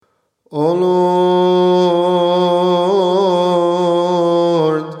O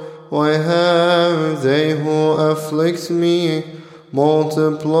Lord, why have they who afflict me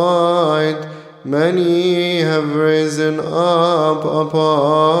multiplied? Many have risen up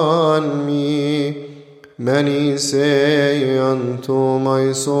upon me. Many say unto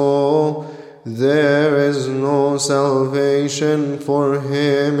my soul, there is no salvation for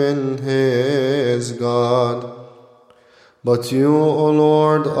him in his God. But you, O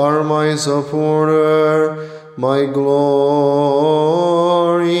Lord, are my supporter, my glory,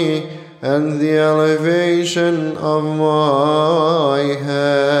 and the elevation of my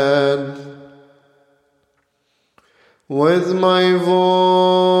head. With my voice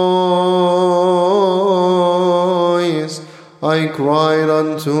I cried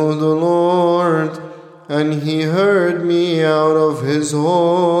unto the Lord, and he heard me out of his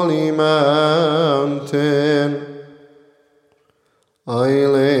holy mountain. I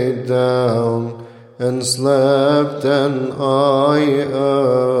laid down and slept, and I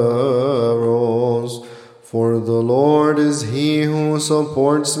arose. For the Lord is he who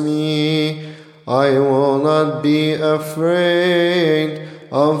supports me. I will not be afraid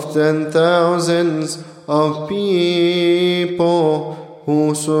of 10,000s of people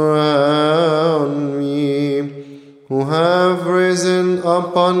who surround me, who have risen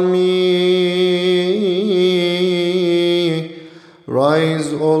upon me.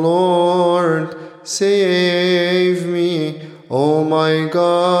 Rise, O Lord, save me, O my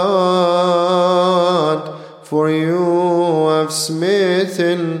God, for you have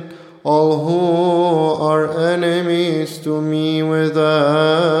smitten all who are enemies to me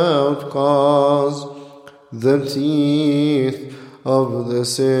without cause. The teeth of the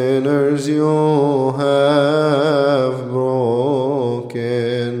sinners you have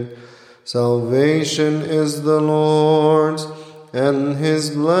broken. Salvation is the Lord's, and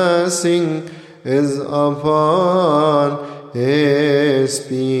his blessing is upon his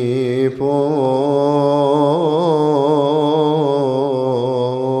people.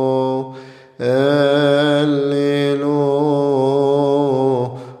 Alleluia.